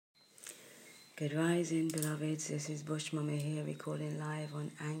Good rising, beloveds. This is Bush Mummy here, recording live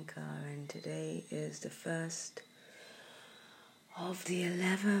on Anchor, and today is the 1st of the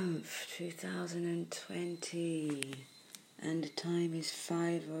 11th, 2020, and the time is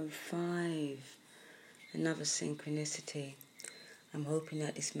 5:05. Another synchronicity. I'm hoping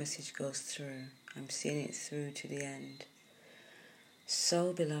that this message goes through. I'm seeing it through to the end.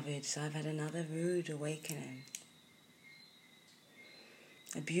 So, beloveds, I've had another rude awakening.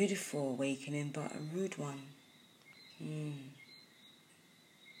 A beautiful awakening, but a rude one.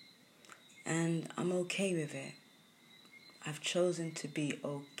 And I'm okay with it. I've chosen to be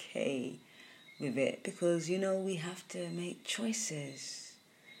okay with it because, we have to make choices.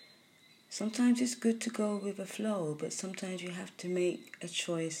 Sometimes it's good to go with a flow, but sometimes you have to make a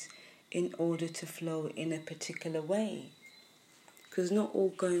choice in order to flow in a particular way. Because not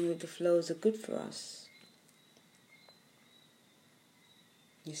all going with the flows are good for us.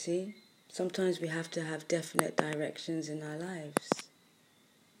 You see? Sometimes we have to have definite directions in our lives.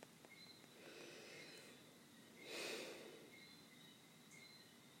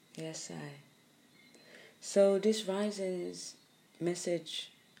 Yes, So this rising's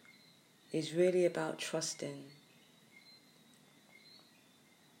message is really about trusting.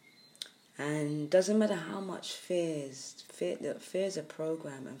 And doesn't matter how much fear is a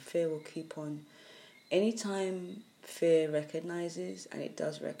program, and fear will keep on. Anytime fear recognizes, and it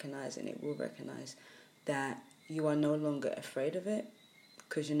does recognize, and it will recognize that you are no longer afraid of it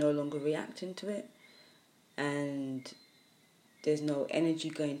because you're no longer reacting to it, and there's no energy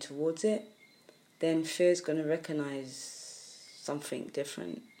going towards it, then fear is going to recognize something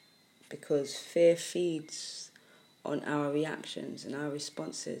different, because fear feeds on our reactions and our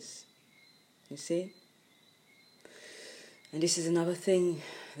responses. You see? And this is another thing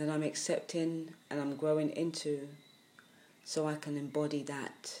that I'm accepting and I'm growing into, so I can embody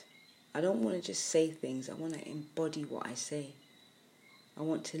that. I don't want to just say things, I want to embody what I say. I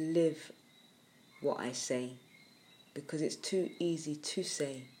want to live what I say, because it's too easy to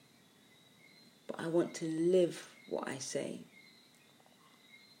say. But I want to live what I say.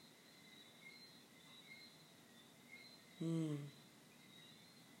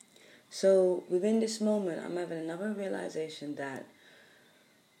 So within this moment, I'm having another realization that,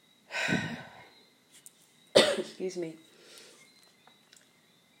 excuse me,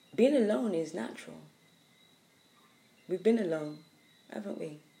 being alone is natural. We've been alone, haven't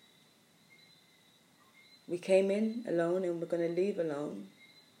we? We came in alone and we're going to leave alone.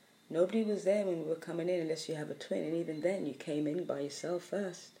 Nobody was there when we were coming in unless you have a twin, and even then you came in by yourself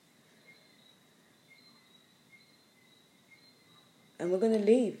first. And we're going to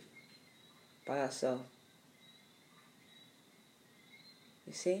leave by ourselves.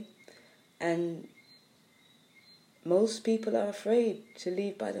 You see? And most people are afraid to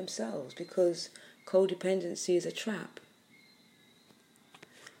leave by themselves because codependency is a trap.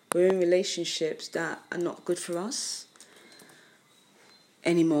 We're in relationships that are not good for us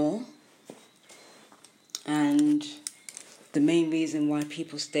anymore. And the main reason why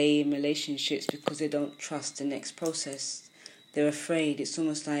people stay in relationships is because they don't trust the next process. They're afraid. It's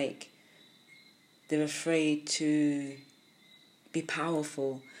almost like they're afraid to be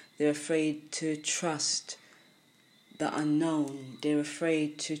powerful. They're afraid to trust the unknown. They're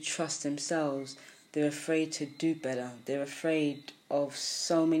afraid to trust themselves. They're afraid to do better. They're afraid of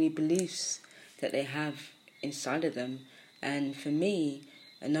so many beliefs that they have inside of them. And for me,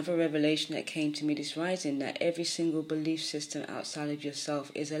 another revelation that came to me this rising, that every single belief system outside of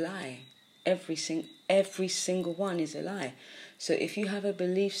yourself is a lie. Every single one is a lie. So if you have a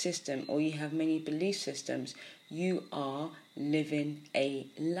belief system or you have many belief systems, you are living a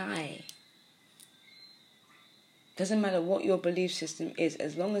lie. Doesn't matter what your belief system is,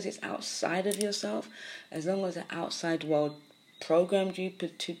 as long as it's outside of yourself, as long as the outside world programmed you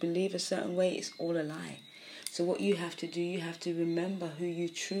to believe a certain way, it's all a lie. So what you have to do, you have to remember who you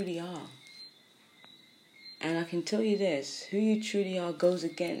truly are. And I can tell you this, who you truly are goes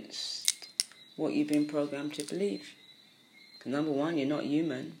against what you've been programmed to believe. Number one, you're not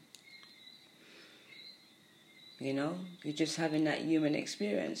human. You're just having that human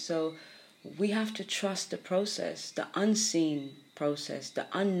experience. So we have to trust the process, the unseen process, the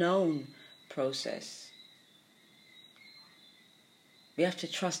unknown process. We have to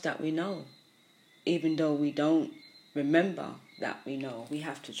trust that we know. Even though we don't remember that we know, we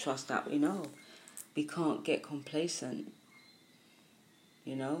have to trust that we know. We can't get complacent,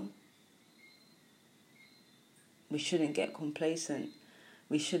 We shouldn't get complacent.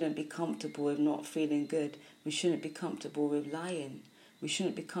 We shouldn't be comfortable with not feeling good. We shouldn't be comfortable with lying. We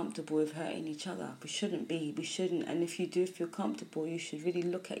shouldn't be comfortable with hurting each other. We shouldn't. And if you do feel comfortable, you should really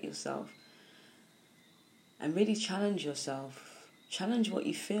look at yourself and really challenge yourself. Challenge what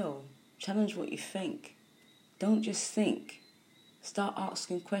you feel. Challenge what you think. Don't just think. Start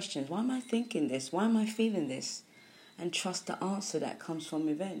asking questions. Why am I thinking this? Why am I feeling this? And trust the answer that comes from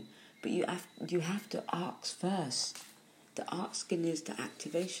within. But you have to ask first. The asking is the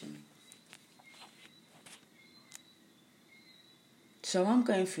activation. So I'm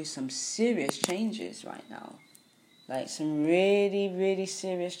going through some serious changes right now. Like some really, really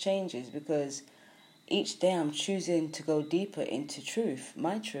serious changes, because each day I'm choosing to go deeper into truth,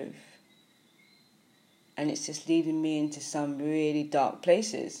 my truth. And it's just leading me into some really dark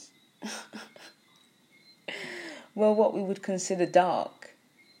places. Well, what we would consider dark.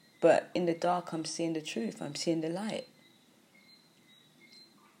 But in the dark, I'm seeing the truth. I'm seeing the light.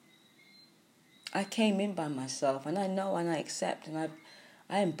 I came in by myself, and I know and I accept and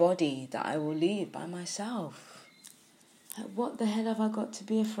I embody that I will leave by myself. Like, what the hell have I got to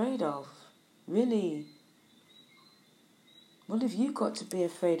be afraid of? Really? What have you got to be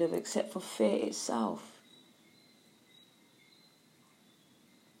afraid of except for fear itself?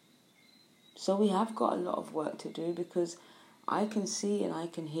 So we have got a lot of work to do, because I can see and I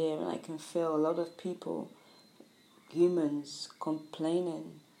can hear and I can feel a lot of people, humans,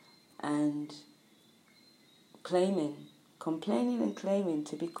 complaining and claiming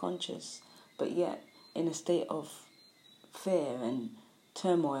to be conscious, but yet in a state of fear and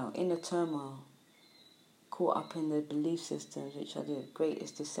turmoil, inner turmoil, caught up in the belief systems, which are the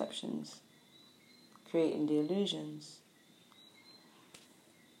greatest deceptions, creating the illusions.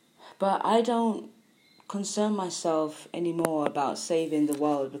 But I don't concern myself anymore about saving the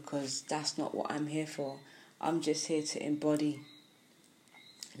world, because that's not what I'm here for. I'm just here to embody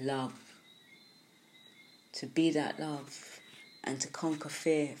love, to be that love, and to conquer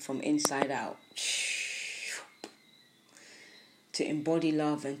fear from inside out. To embody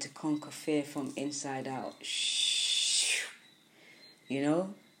love and to conquer fear from inside out. You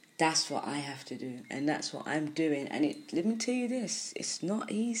know? That's what I have to do, and that's what I'm doing. And let me tell you this, it's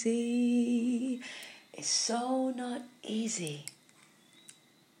not easy. It's so not easy.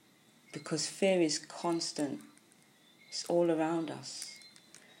 Because fear is constant. It's all around us.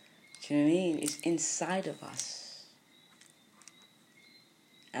 Do you know what I mean? It's inside of us.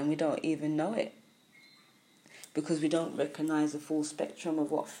 And we don't even know it. Because we don't recognize the full spectrum of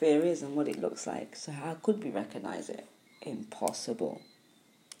what fear is and what it looks like. So how could we recognize it? Impossible.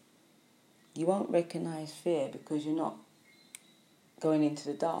 You won't recognize fear because you're not going into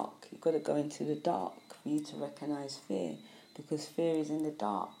the dark. You've got to go into the dark for you to recognize fear, because fear is in the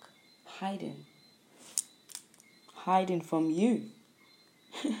dark, hiding from you.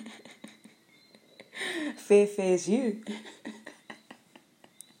 Fear fears you.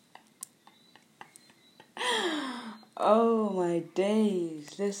 Oh my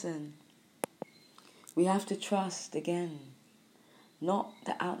days, listen. We have to trust again. Not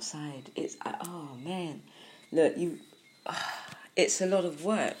the outside. It's, oh man, look, it's a lot of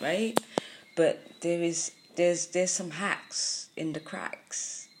work, right? But there's some hacks in the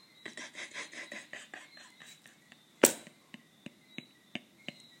cracks.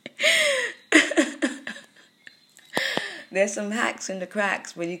 There's some hacks in the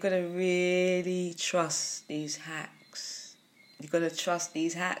cracks, but you've got to really trust these hacks. You've got to trust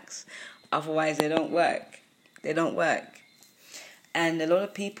these hacks. Otherwise, they don't work. They don't work. And a lot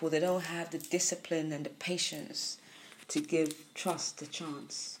of people, they don't have the discipline and the patience to give trust a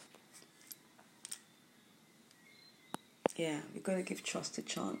chance. Yeah, we've got to give trust a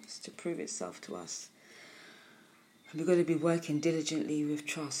chance to prove itself to us. And we've got to be working diligently with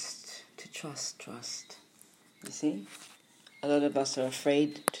trust, to trust. You see? A lot of us are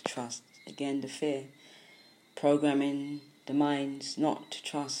afraid to trust. Again, the fear. Programming the minds not to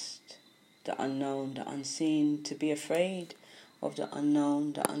trust the unknown, the unseen, to be afraid of the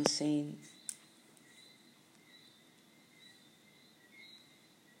unknown, the unseen.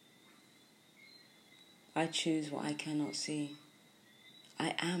 I choose what I cannot see.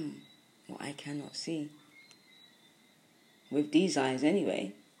 I am what I cannot see. With these eyes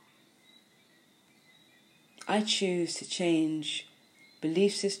anyway. I choose to change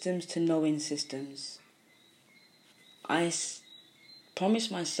belief systems to knowing systems. I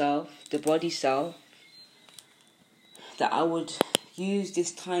promise myself, the body self, that I would use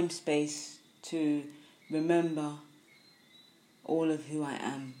this time space to remember all of who I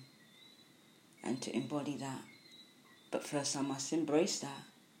am and to embody that. But first I must embrace that.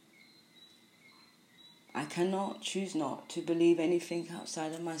 I cannot choose not to believe anything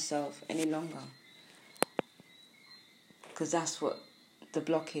outside of myself any longer. Because that's what the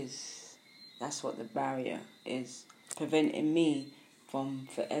block is. That's what the barrier is. Preventing me from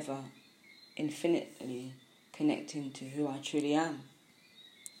forever, infinitely connecting to who I truly am.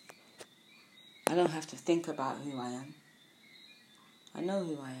 I don't have to think about who I am. I know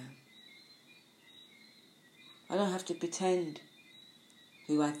who I am. I don't have to pretend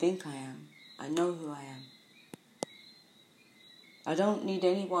who I think I am. I know who I am. I don't need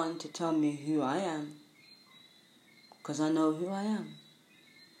anyone to tell me who I am, because I know who I am.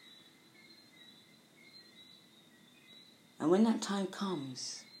 And when that time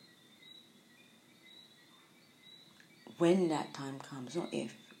comes, not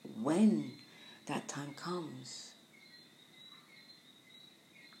if, when that time comes,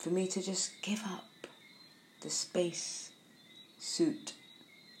 for me to just give up the space suit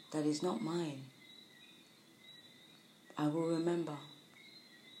that is not mine, I will remember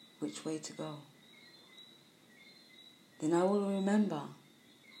which way to go. Then I will remember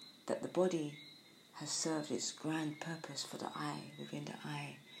that the body has served its grand purpose for the eye, within the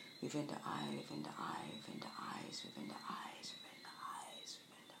eye, within the eye, within the eye, within the eyes, within the eyes, within the eyes,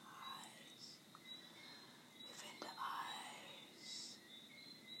 within the eyes, within the eyes.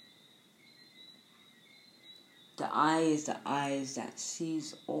 The eye is the eyes that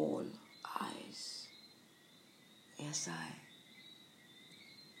sees all eyes. Yes,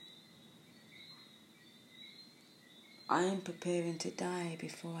 I am preparing to die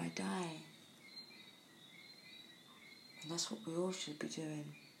before I die. And that's what we all should be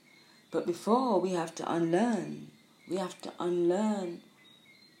doing. But before, we have to unlearn. We have to unlearn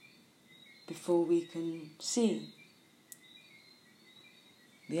before we can see.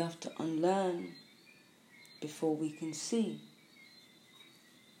 We have to unlearn before we can see.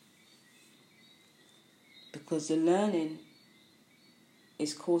 Because the learning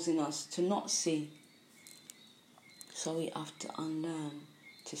is causing us to not see. So we have to unlearn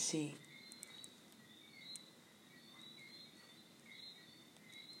to see.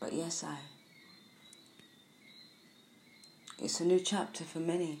 But yes, it's a new chapter for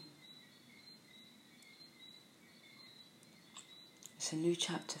many. It's a new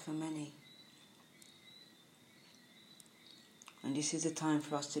chapter for many. And this is the time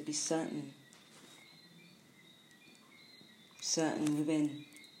for us to be certain. Certain within.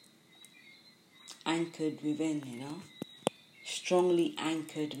 Anchored within, strongly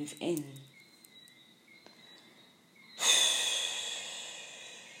anchored within.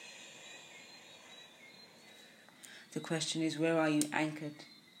 The question is, where are you anchored?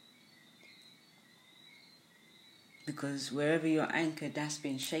 Because wherever you're anchored, that's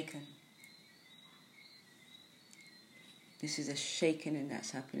been shaken. This is a shaking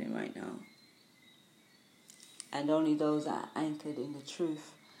that's happening right now. And only those that are anchored in the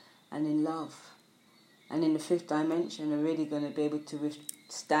truth and in love and in the fifth dimension are really going to be able to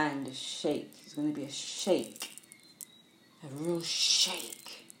withstand the shake. It's going to be a shake, a real shake.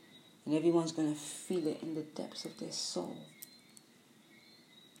 And everyone's going to feel it in the depths of their soul.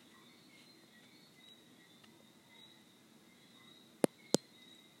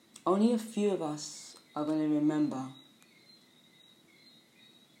 Only a few of us are going to remember,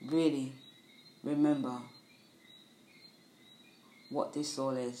 really remember what this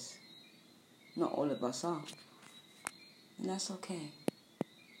all is. Not all of us are. And that's okay.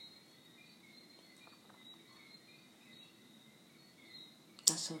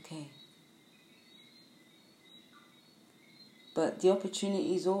 That's okay. But the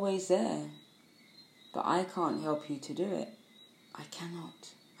opportunity is always there. But I can't help you to do it. I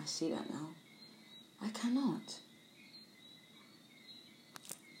cannot. I see that now. I cannot.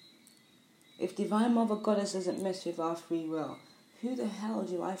 If Divine Mother Goddess doesn't mess with our free will, who the hell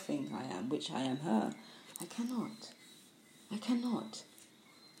do I think I am, which I am her? I cannot. I cannot.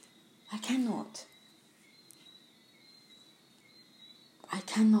 I cannot. I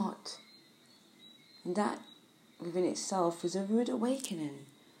cannot. And that, within itself, is a rude awakening.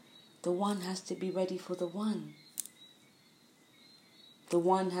 The one has to be ready for the one. The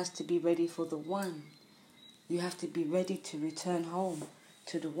one has to be ready for the one. You have to be ready to return home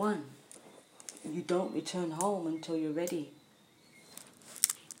to the one. You don't return home until you're ready.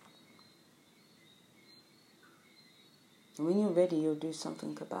 And when you're ready, you'll do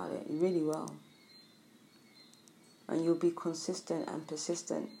something about it. You really will. And you'll be consistent and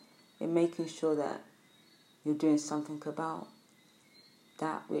persistent in making sure that you're doing something about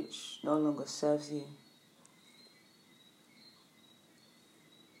that which no longer serves you.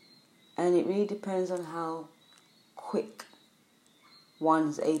 And it really depends on how quick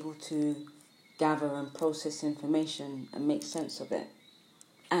one's able to gather and process information and make sense of it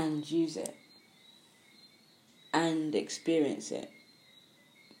and use it and experience it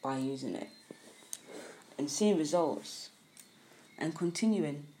by using it and seeing results and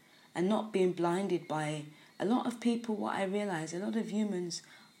continuing and not being blinded by A lot of people, what I realize, a lot of humans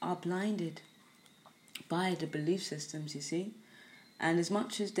are blinded by the belief systems, you see. And as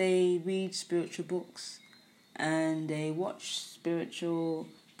much as they read spiritual books and they watch spiritual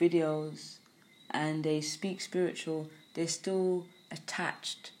videos and they speak spiritual, they're still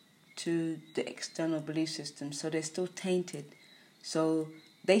attached to the external belief system. So they're still tainted. So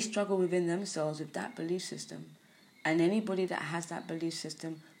they struggle within themselves with that belief system. And anybody that has that belief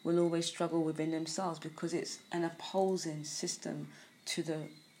system will always struggle within themselves because it's an opposing system to the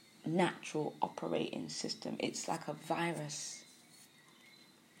natural operating system. It's like a virus.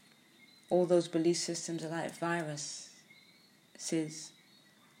 All those belief systems are like viruses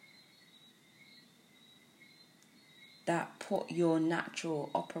that put your natural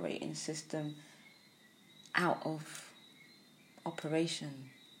operating system out of operation.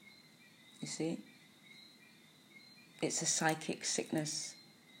 You see? It's a psychic sickness,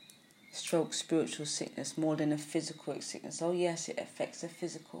 stroke spiritual sickness, more than a physical sickness. Oh yes, it affects the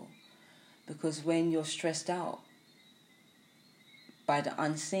physical. Because when you're stressed out by the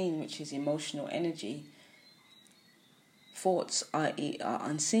unseen, which is emotional energy, thoughts are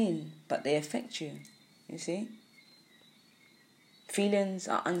unseen, but they affect you. You see? Feelings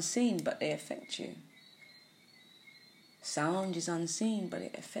are unseen, but they affect you. Sound is unseen, but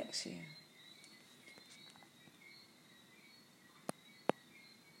it affects you.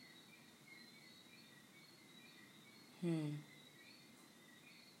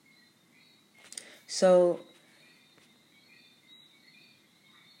 So,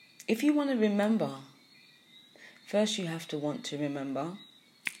 if you want to remember, first you have to want to remember.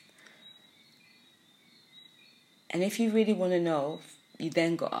 And if you really want to know, you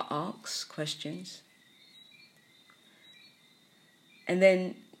then got to ask questions. And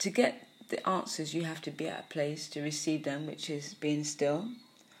then to get the answers, you have to be at a place to receive them, which is being still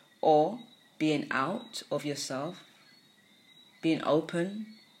or being out of yourself, being open,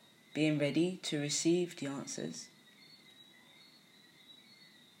 being ready to receive the answers.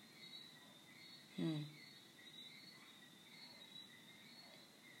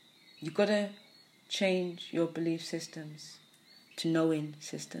 You've got to change your belief systems to knowing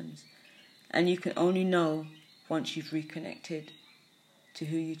systems. And you can only know once you've reconnected to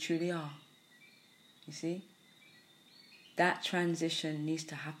who you truly are. You see? That transition needs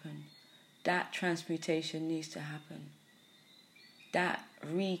to happen. That transmutation needs to happen. That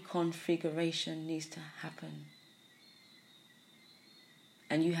reconfiguration needs to happen.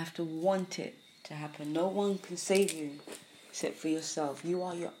 And you have to want it to happen. No one can save you except for yourself. You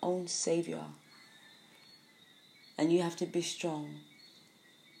are your own savior. And you have to be strong.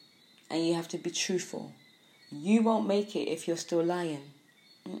 And you have to be truthful. You won't make it if you're still lying.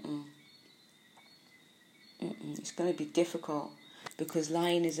 It's going to be difficult because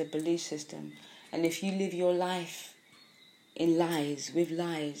lying is a belief system. And if you live your life in lies, with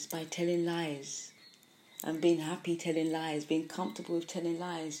lies, by telling lies, and being happy telling lies, being comfortable with telling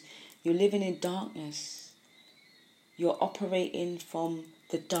lies, you're living in darkness. You're operating from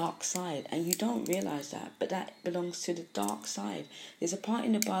the dark side, and you don't realize that, but that belongs to the dark side. There's a part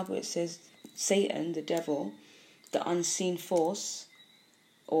in the Bible it says Satan, the devil, the unseen force,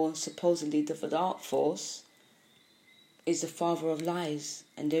 or supposedly the dark force, is the father of lies,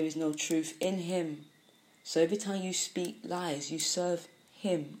 and there is no truth in him. So every time you speak lies, you serve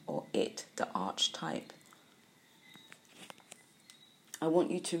him or it, the archetype. I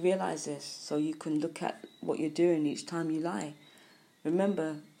want you to realize this so you can look at what you're doing each time you lie.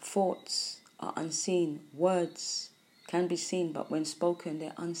 Remember, thoughts are unseen. Words can be seen, but when spoken,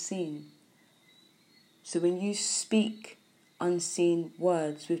 they're unseen. So when you speak unseen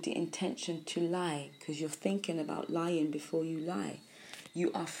words with the intention to lie, because you're thinking about lying before you lie,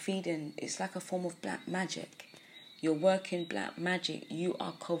 you are feeding. It's like a form of black magic. You're working black magic. You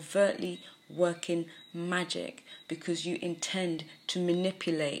are covertly working magic because you intend to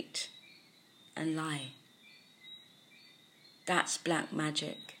manipulate and lie. That's black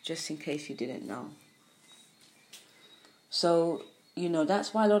magic, just in case you didn't know. So,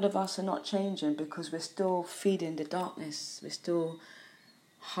 that's why a lot of us are not changing, because we're still feeding the darkness. We're still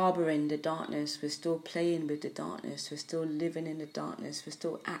harboring the darkness. We're still playing with the darkness. We're still living in the darkness. We're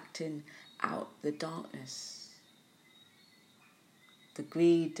still acting out the darkness. The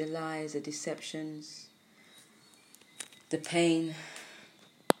greed, the lies, the deceptions, the pain,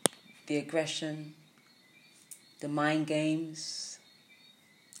 the aggression, the mind games.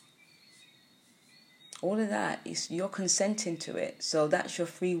 All of that, you're consenting to it. So that's your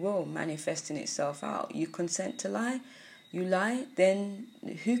free will manifesting itself out. You consent to lie, you lie, then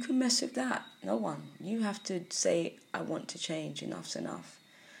who can mess with that? No one. You have to say, I want to change, enough's enough.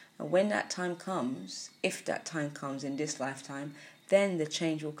 And when that time comes, if that time comes in this lifetime, then the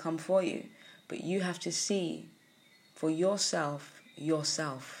change will come for you. But you have to see for yourself.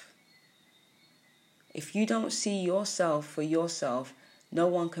 If you don't see yourself for yourself, no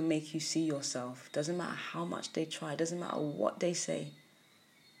one can make you see yourself. Doesn't matter how much they try. Doesn't matter what they say.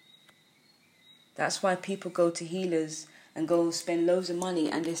 That's why people go to healers and go spend loads of money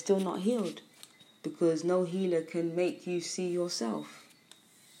and they're still not healed. Because no healer can make you see yourself.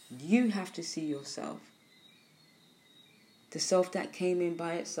 You have to see yourself. The self that came in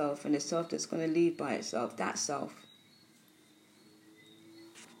by itself and the self that's going to leave by itself. That self.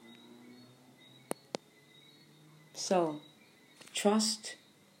 So, trust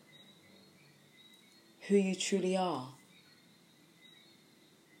who you truly are.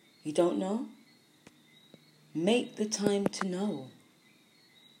 You don't know? Make the time to know.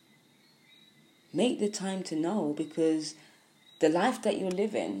 Make the time to know, because the life that you're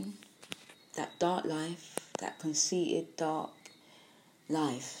living, that dark life, that conceited, dark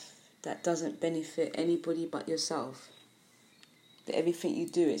life, that doesn't benefit anybody but yourself. That everything you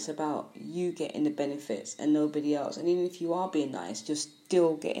do, it's about you getting the benefits and nobody else. And even if you are being nice, you're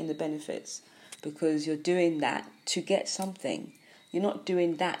still getting the benefits because you're doing that to get something. You're not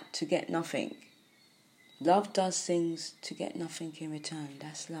doing that to get nothing. Love does things to get nothing in return.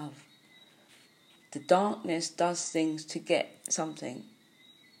 That's love. The darkness does things to get something.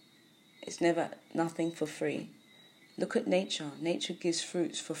 It's never nothing for free. Look at nature. Nature gives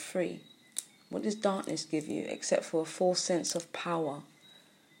fruits for free. What does darkness give you except for a false sense of power?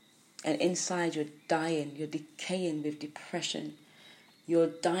 And inside you're dying, you're decaying with depression. You're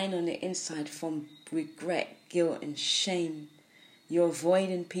dying on the inside from regret, guilt and shame. You're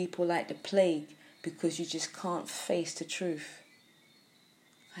avoiding people like the plague because you just can't face the truth.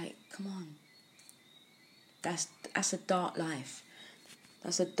 Like, come on. That's a dark life.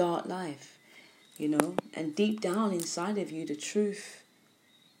 That's a dark life, you know. And deep down inside of you, the truth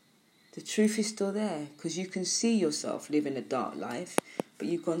is still there, because you can see yourself living a dark life, but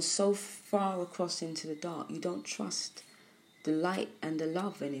you've gone so far across into the dark, you don't trust the light and the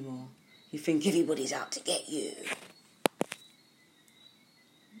love anymore. You think everybody's out to get you.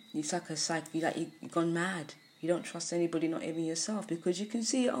 It's like a cycle, you've gone mad. You don't trust anybody, not even yourself, because you can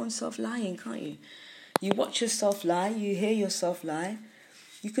see your own self lying, can't you? You watch yourself lie, you hear yourself lie.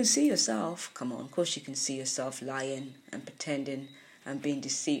 You can see yourself. Come on, of course you can see yourself lying and pretending and being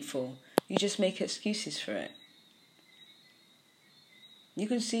deceitful. You just make excuses for it. You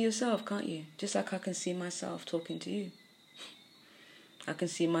can see yourself, can't you? Just like I can see myself talking to you. I can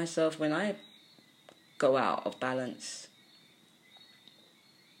see myself when I go out of balance.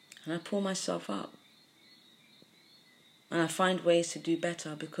 And I pull myself up. And I find ways to do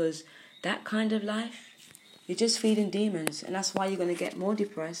better, because that kind of life, you're just feeding demons. And that's why you're going to get more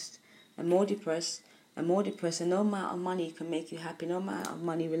depressed and more depressed and more depressed. And no amount of money can make you happy. No amount of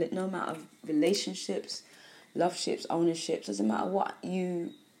money, no amount of relationships, loveships, ownerships. Doesn't matter what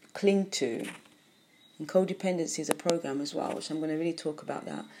you cling to. And codependency is a program as well, which I'm going to really talk about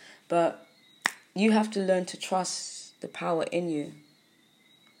that. But you have to learn to trust the power in you.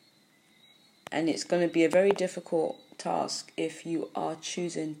 And it's going to be a very difficult task if you are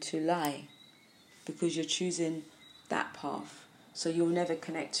choosing to lie, because you're choosing that path. So you'll never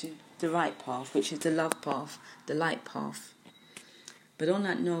connect to the right path, which is the love path, the light path. But on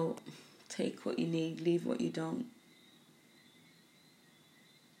that note, take what you need, leave what you don't.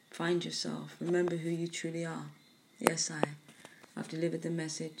 Find yourself. Remember who you truly are. Yes, I've delivered the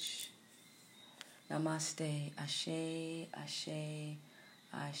message. Namaste. Ashe, Ashe,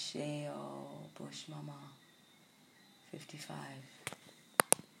 Ashe, oh, Bush Mama. 55.